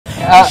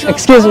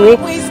Excuse me.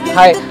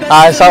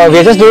 Hi. So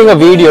we're just doing a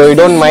video. You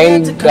don't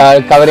mind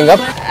covering up?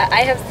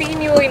 I have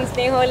seen you in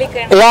Sneholi.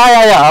 Yeah.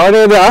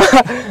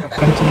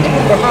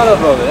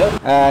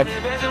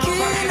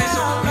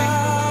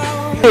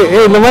 Hey,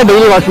 இந்த மாதிரி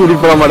daily watch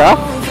கூட்டிட்டு போலாமாடா?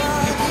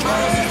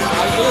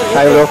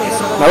 Hi bro.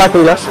 நல்லா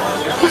இருக்கீங்களா?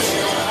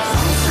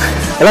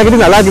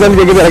 எல்லாரும் நல்லா இருக்குன்னு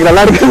கேக்குது. எனக்கு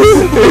நல்லா இருக்கு.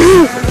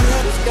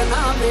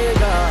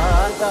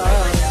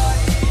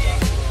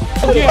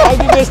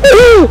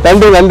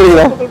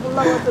 நன்றிங்களா.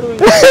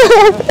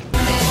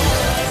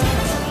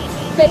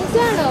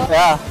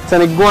 Yeah, it's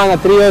an iguana,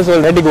 3 years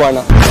old red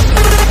iguana.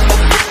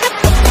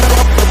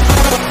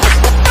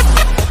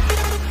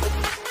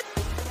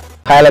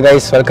 Hello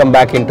guys, welcome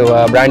back into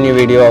a brand new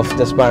video of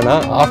justbanana.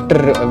 After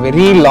a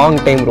very long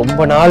time,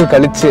 ரொம்ப நாள்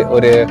கழிச்சு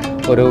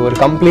ஒரு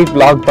கம்ப்ளீட்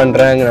vlog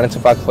பண்றேன்னு நினைச்சு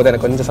பார்க்கும்போது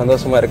எனக்கு கொஞ்சம்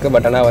சந்தோஷமா இருக்கு.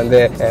 பட் ஆனா வந்து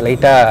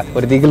லைட்டா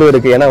ஒரு திகிலும்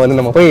இருக்கு. ஏன்னா வந்து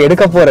நம்ம போய்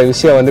எடுக்க போற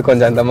விஷயம் வந்து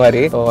கொஞ்சம் அந்த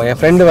மாதிரி.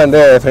 என்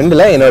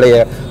ஃப்ரெண்டுல என்னுடைய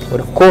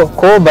ஒரு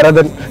கோ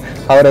பரதன்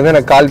அவர் வந்து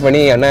எனக்கு கால்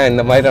பண்ணி அண்ணா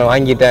இந்த மாதிரி நான்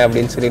வாங்கிட்டேன்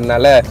அப்படின்னு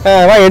சொல்லியிருந்தால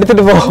வா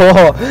எடுத்துட்டு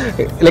போவோம்.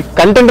 லைக்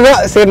கண்டென்ட்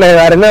தான் சரி, நான்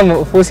வேற என்ன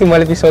பூசி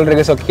மலிப்பி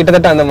சொல்றேன். ஸோ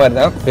கிட்டத்தட்ட அந்த மாதிரி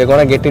தான் we are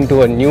gonna get into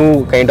a new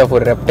kind of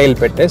ஒரு reptile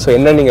pet. ஸோ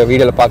என்ன நீங்க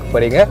வீடியோல பார்க்க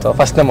போறீங்க. ஸோ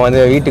ஃபர்ஸ்ட் நம்ம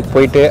வந்து வீட்டுக்கு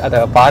போயிட்டு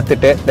அதை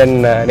பார்த்துட்டு தென்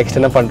நெக்ஸ்ட்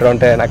என்ன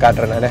பண்றோன்ட்டு நான்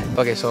காட்டுறேன் நான்.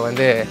 ஓகே, ஸோ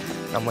வந்து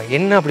நம்ம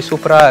என்ன அப்படி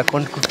சூப்பராக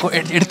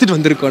எடுத்துகிட்டு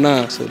வந்திருக்கோன்னா,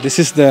 ஸோ திஸ்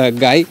இஸ் த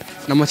காய்.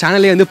 நம்ம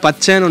சேனல்லே வந்து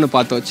பச்சைன்னு ஒன்று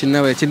பார்த்தோம்,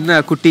 சின்ன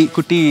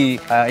குட்டி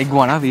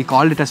iguana. We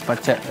called it as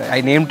பச்சை. ஐ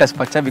நேம்ட் அஸ்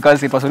பச்சை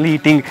பிகாஸ் இப்போ சொல்லி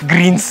ஈட்டிங்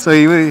கிரீன்ஸ். ஸோ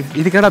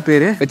இதுக்கான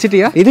பேர்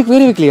வச்சுட்டியா? இதுக்கு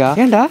பேர் வைக்கலையா?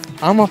 ஏன்டா?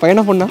 ஆமாம்,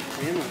 பையனா பொண்ணா?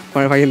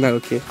 பையன் தான்.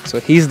 ஓகே,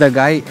 ஸோ ஹீஸ் த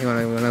காய்.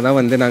 இவனை தான்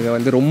வந்து நாங்கள்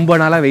வந்து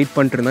ரொம்ப நாளாக வெயிட்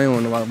பண்ணிட்டு இருந்தோம்,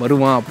 இவன்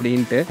வருவான்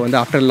அப்படின்ட்டு.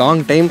 வந்து after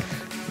long time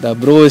the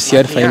bro is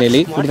here finally.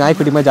 இப்படி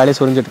நாய்க்குட்டி மாதிரி ஜாலியாக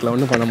சொரிஞ்சிட்டுக்கலாம்,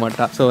 ஒன்றும் பண்ண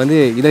மாட்டா. ஸோ வந்து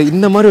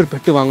இந்த மாதிரி ஒரு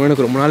பெட்டு வாங்கணும்னு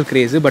எனக்கு ரொம்ப நாள்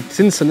கிரேஸு. பட்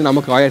சின்ஸ் வந்து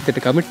நமக்கு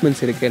 1008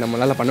 கமிட்மெண்ட்ஸ் இருக்குது,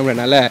 நம்மளால் பண்ண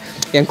முடியாதனால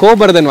என்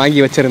கோபரதன்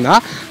வாங்கி வச்சுருந்தா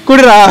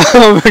குடுறா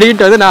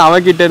அப்படின்ட்டு வந்து நான்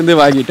அவகிட்ட இருந்து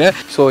வாங்கிட்டேன்.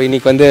 ஸோ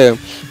இன்னைக்கு வந்து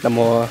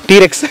நம்ம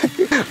டீரெக்ஸ்.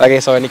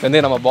 ஓகே, ஸோ இன்னைக்கு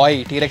வந்து நம்ம பாய்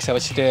டீரெக்ஸை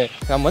வச்சுட்டு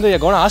நம்ம வந்து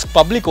எகோன் ask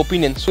public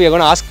opinion. So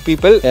எகோன் ask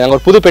people, நாங்கள்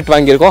ஒரு புது பெட்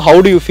வாங்கியிருக்கோம்,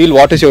 how to you feel,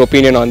 what is your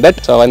opinion on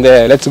that. So வந்து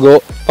let's go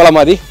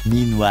போலாமாதி.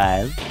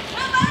 Meanwhile,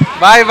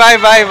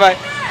 bye.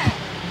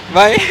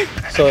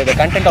 So the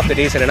content of the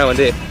day is enna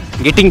vandu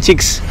getting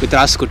chicks with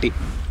raskutti.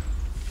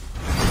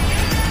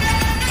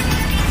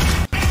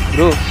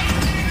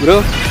 Bro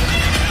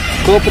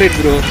cooperate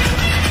bro.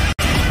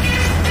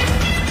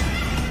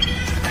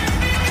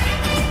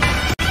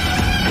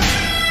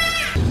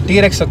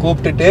 T-Rex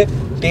கூப்பிட்டுட்டு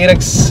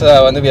T-Rex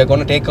வந்து we are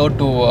going to take out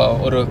to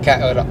ஒரு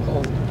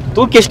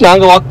தூக்கிஷ்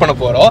நாங்கள் walk பண்ண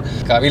போகிறோம்.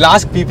 Will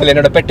ask people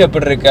என்னோட bed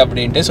எப்படி இருக்குது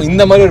அப்படின்ட்டு. ஸோ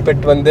இந்த மாதிரி ஒரு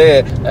பெட் வந்து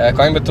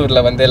கோயம்புத்தூரில்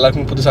வந்து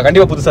எல்லாருக்கும்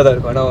கண்டிப்பாக புதுசாக தான்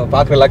இருக்கும். ஆனால்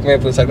பார்க்குற எல்லாருக்குமே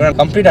புதுசாக இருக்கும்.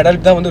 கம்ப்ளீட்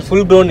அடல்ட் தான் வந்து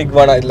ஃபுல் க்ரோன்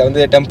இக்வானா. இதில்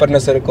வந்து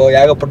டெம்பர்னஸ் இருக்கும்,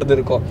 ஏகப்பட்டது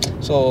இருக்கும்.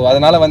 ஸோ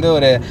அதனால் வந்து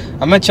ஒரு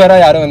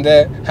அமெச்சராக யாரும் வந்து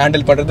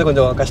ஹேண்டில் பண்ணுறது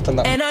கொஞ்சம் கஷ்டம்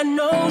தான்.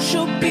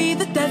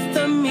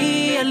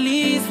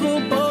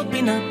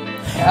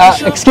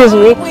 Excuse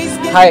me.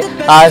 Hi.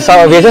 So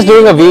we're just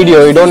doing a video.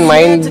 You don't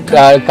mind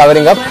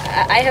covering up?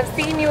 I have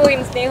seen you in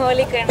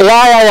Sneholi.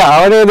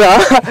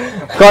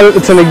 Call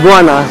it's an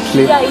iguana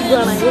actually. Yeah,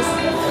 iguana. Yes.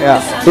 Yeah.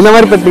 இந்த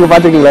மாதிரி பெட் நீங்க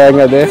பாத்துக்கீங்களா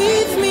எங்க அது?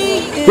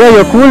 Yeah,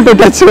 you're cool to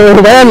touch.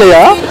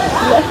 பயம்லையா?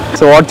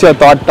 So what's your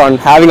thought on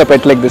having a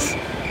pet like this?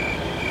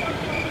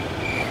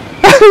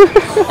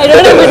 I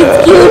don't know, but it's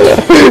cute.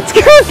 It's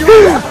cute.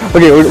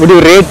 Okay, would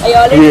you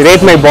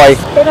rate my boy?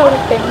 10 out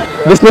of 10.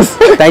 Business.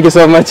 Thank you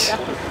so much.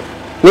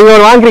 நீங்க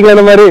ஒரு வாங்குறீங்களா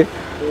இந்த மாதிரி?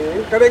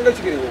 கடை எங்க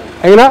வச்சிருக்கீங்க?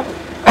 ஐயா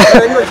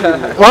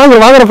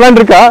வாங்குற பிளான்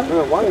இருக்கா?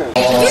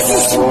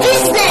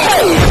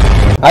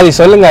 அது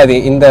சொல்லுங்க. அது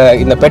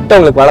இந்த பெட்டை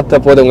உங்களுக்கு வளர்த்த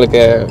போது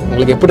உங்களுக்கு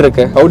எப்படி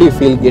இருக்கு? How do you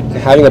feel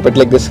having a pet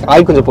like this?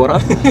 ஆள் கொஞ்சம்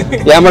போறான்,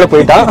 ஏமால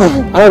போயிட்டா.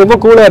 ஆனா ரொம்ப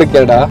கூலா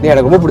இருக்கேடா.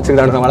 எனக்கு ரொம்ப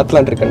பிடிச்சிருக்கா, நான்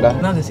வளர்த்தலாம்னு இருக்கேன்டா.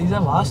 நான்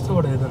சீசன்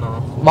வாஸ்துவோட இதுனா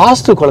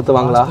வாஸ்து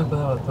கொளுத்துவாங்களா?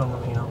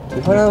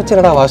 இவனை வச்சு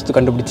என்னடா வாஸ்து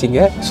கண்டுபிடிச்சிங்க?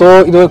 ஸோ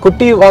இது ஒரு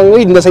குட்டி வாங்கி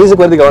இந்த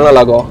சைஸுக்கு வரதுக்கு எவ்வளோ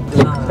நாள் ஆகும்?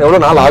 எவ்வளோ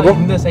நாள் ஆகும்?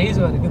 இந்த சைஸ்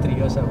வரைக்கும் 3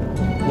 years ஆகும்.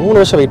 3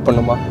 வருஷம் வெயிட்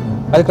பண்ணுமா?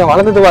 அதுக்கு நான்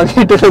வளர்ந்தது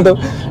வாங்கிட்டு இருந்தோம்.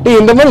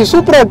 இந்த மாதிரி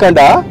சூப்பரா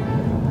இருக்காண்டா.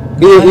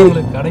 இது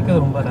கிடைக்கிறது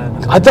ரொம்ப ரேர்.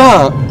 அதான்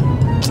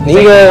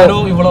நீங்க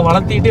இவ்வளவு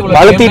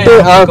வளர்த்திட்டு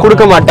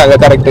கொடுக்க மாட்டாங்க.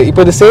 கரெக்ட்.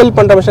 இப்போ இது சேல்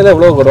பண்ற விஷயம்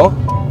எவ்வளவு வரும்?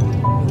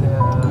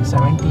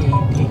 70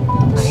 80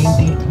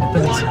 90.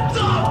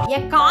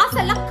 என்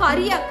காசெல்லாம்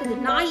கரியாக்குது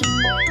நாய்.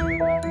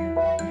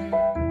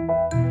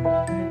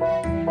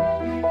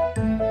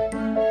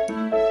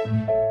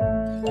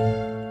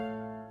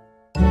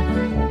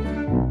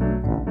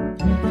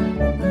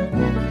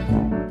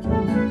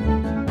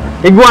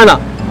 Iguana.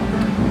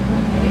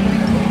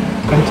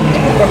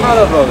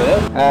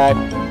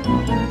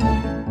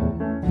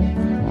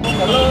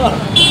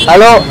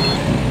 Hello.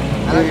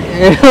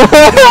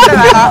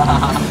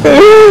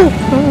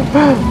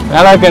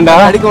 நல்லா இருக்கேன்டா.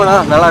 அடிக்கோனா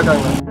நல்லா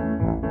இருக்காங்க.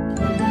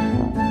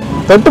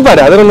 தொட்டு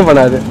பாரு, அது ஒண்ணும்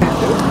பண்ணாது.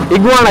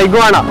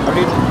 இகுவானா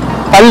பள்ளி.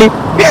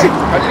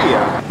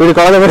 பள்ளியா? இது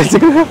குழந்தை மாதிரி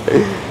வச்சுக்க.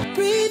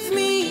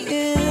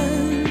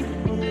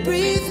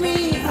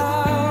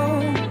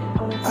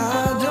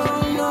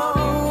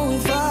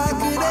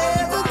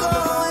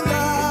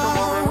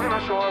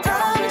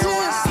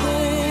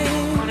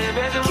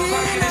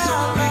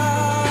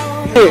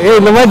 ஏய்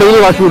இந்த மாதிரி டெய்லி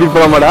வாக்கிங் கூட்டிட்டு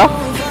போகலாமாடா?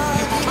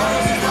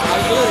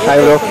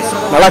 ஹாய் ப்ரோ,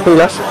 நல்லா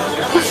இருக்குங்களா?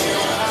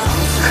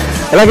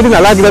 எல்லாருக்கிட்டையும்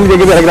நல்லா இருக்குதான்னு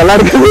கேட்குது, எனக்கு நல்லா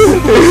இருக்குது.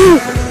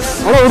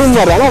 ஆனால் உருண்டு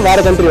மாதிரி, ஆனால்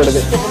வேற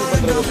கண்ட்ரியோடது.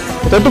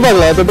 தொட்டு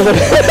பார்க்கல, தொட்டு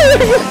பார்க்க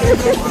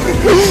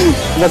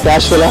ரொம்ப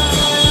கேஷுவலா.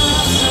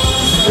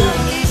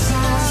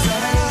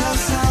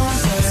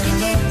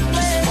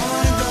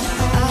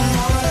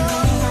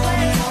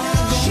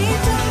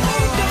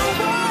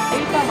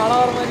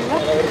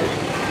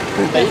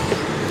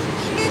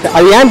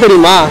 அது ஏன்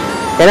தெரியுமா?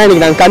 ஏன்னா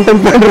இன்னைக்கு நாங்கள்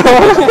கண்டென்ட்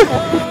பண்றோம்.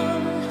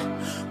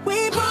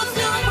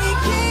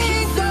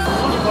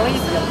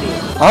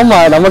 ஆமா,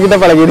 நம்ம கிட்ட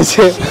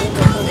பழகிடுச்சு.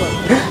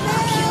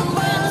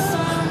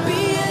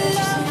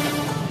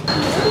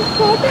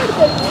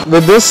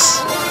 With this,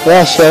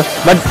 yeah, sure.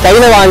 But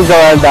கையில வாங்கிக்க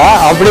வேண்டாம்,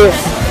 அப்படியே.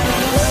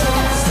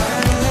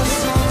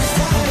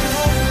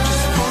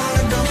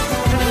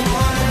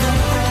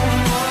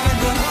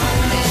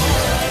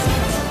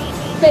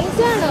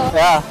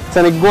 Yeah, it's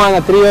an iguana,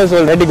 3 years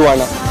old, red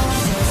iguana.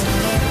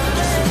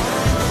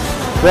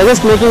 We're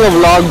just making a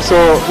vlog, so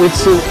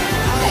it's.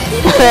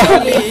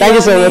 Thank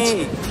you so much.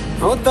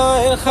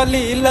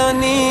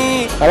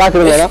 நல்லா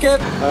இருக்குதுங்களா?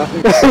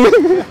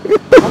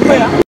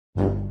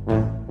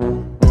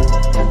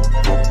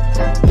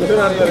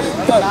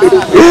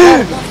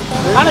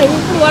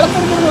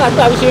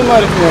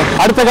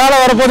 அடுத்த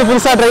காலம் வரப்போது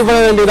புதுசா ட்ரை பண்ண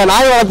வேண்டியதா?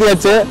 நாய்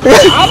வளர்த்தியாச்சு.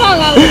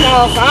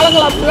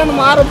 காலங்கள் அப்படிதான்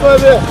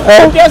மாறப்போகுது.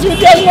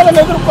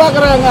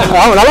 எதிர்பார்க்கறாங்க.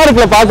 நல்லா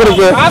இருக்குல்ல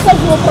பாக்குறதுக்கு?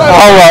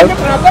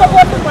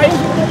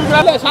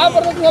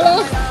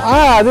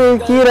 அது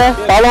கீரை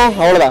பழம்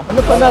அவ்வளவுதான்.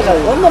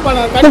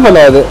 ஒன்றும்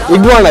பண்ணாது.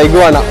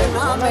 இகுவானா.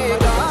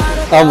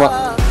 ஆமா.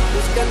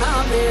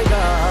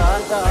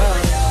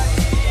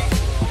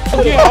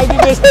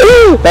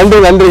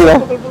 நன்றிங்களா.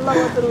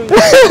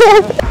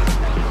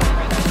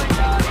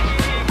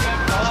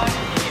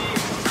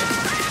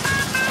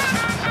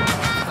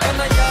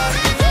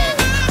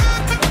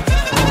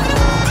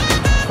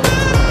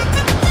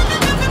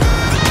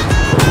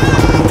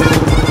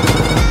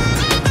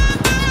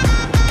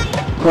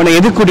 உன்னை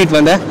எதுக்கு கூட்டிட்டு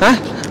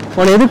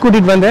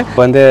வந்தேன்?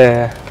 வந்து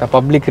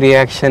பப்ளிக்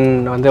ரியாக்ஷன்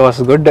வந்து வாஸ்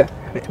குட்.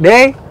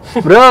 டேய்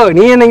ப்ரோ,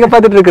 நீ என்ன இங்க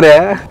பாத்துட்டு இருக்கிற?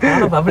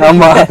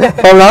 ஆமா,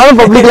 நானும்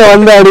பப்ளிக்ல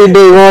வந்தேன்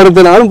அப்படின்ட்டு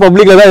ஒருத்தர், நானும்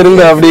பப்ளிக்ல தான்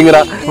இருந்தேன்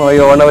அப்படிங்கிறான்.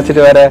 ஐயோ, உன்னை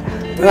வச்சுட்டு வேற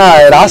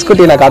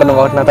ராஸ்குட்டி நான்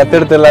காட்டணும், நான்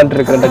தத்தெடுத்துலான்ட்டு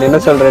இருக்கிறேன்.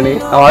 என்ன சொல்றேன் நீ?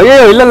 ஐயோ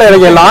இல்ல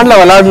எனக்கு லான்ல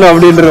விளையாடணும்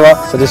அப்படின்ட்டுருவான்.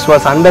 So this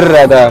was under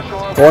the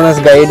owners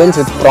guidance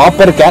with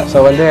proper care. So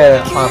வந்து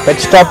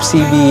பெட் ஸ்டாப்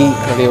சிபி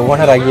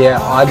ஓனர் ஆகிய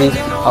ஆதி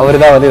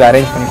அவர் தான் வந்து இதை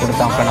அரேஞ்ச் பண்ணி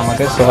கொடுத்தாங்க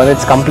நமக்கு. ஸோ வந்து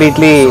இட்ஸ்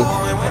கம்ப்ளீட்லி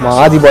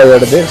ஆதி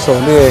பாயோடது. ஸோ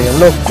வந்து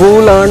எவ்வளோ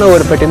கூலான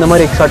ஒரு பெட், இந்த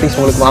மாதிரி எக்ஸாட்டிக்ஸ்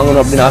உங்களுக்கு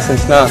வாங்கணும் அப்படின்னு ஆசை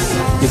இருந்துச்சுன்னா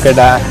you gate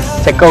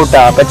check out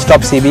bed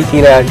stop CP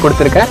கீழே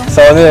கொடுத்துருக்கேன். ஸோ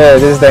வந்து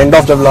this is the end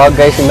of the vlog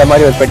guys. இந்த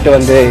மாதிரி ஒரு பெட்டு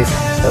வந்து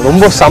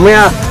ரொம்ப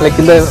செமையா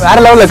லைக் இந்த வேற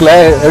லெவலில் இருக்குல்ல,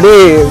 எப்படி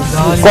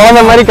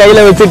குழந்தை மாதிரி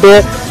கையில் வச்சுட்டு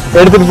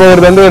எடுத்துட்டு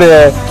போகிறது வந்து ஒரு,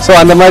 ஸோ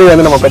அந்த மாதிரி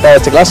வந்து நம்ம பெட்டாக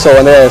வச்சுக்கலாம். ஸோ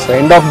வந்து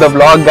end of the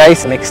vlog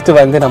guys. Next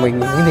வந்து நம்ம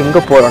இங்கே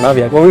எங்கே போகிறோம்னா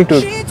we are going to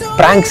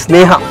prank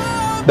Sneha,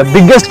 the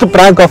biggest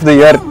prank of the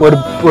year.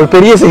 ஒரு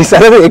பெரிய சைஸ்,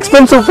 அதாவது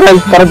எக்ஸ்பென்சிவ்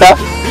prank. கரெக்டா?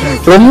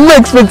 ரொம்ப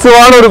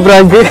எக்ஸ்பென்சிவான ஒரு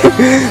prank.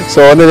 ஸோ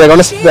வந்து we are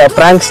going to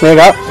prank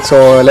Sneha. So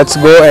let's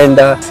go and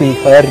see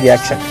her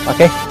reaction.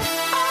 Okay.